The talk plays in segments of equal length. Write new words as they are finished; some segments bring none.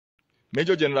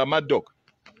Major General Mad Dog,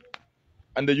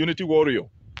 and the Unity Warrior.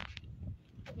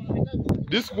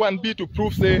 This one be to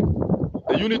prove, say,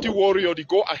 the Unity Warrior, they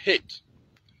go ahead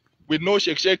with no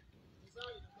shake,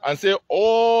 and say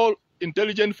all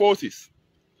intelligent forces,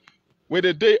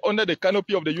 whether they under the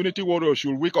canopy of the Unity Warrior,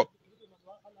 should wake up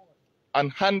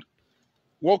and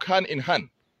work hand in hand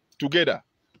together.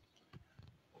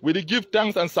 We give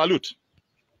thanks and salute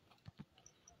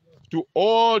to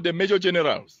all the major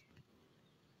generals,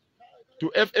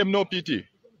 to FM No PT,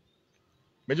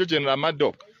 Major General Mad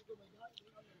Dog,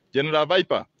 General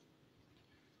Viper,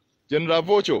 General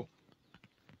Vocho,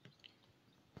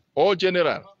 all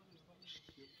general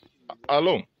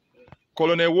along,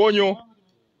 Colonel Wonyo,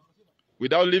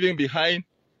 without leaving behind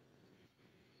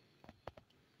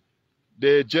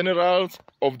the generals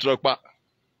of Drogba,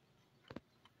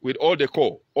 with all the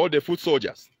corps, all the foot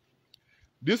soldiers.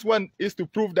 This one is to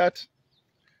prove that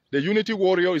the Unity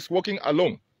Warrior is working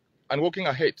along and working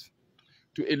ahead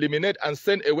to eliminate and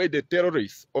send away the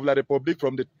terrorists of La Republic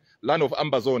from the land of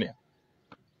Ambazonia.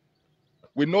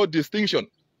 With no distinction,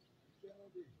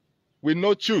 with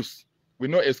no choose,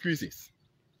 with no excuses.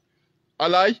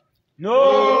 Ally?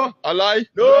 No. Ally?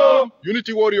 No.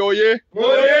 Unity Warrior, oye?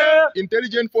 Oye.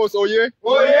 Intelligent Force, oye?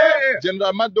 Oye.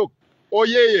 General Mad Dog,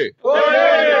 oye?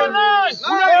 Oye.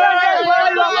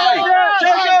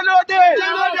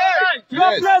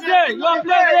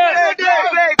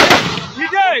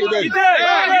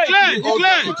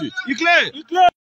 You clear.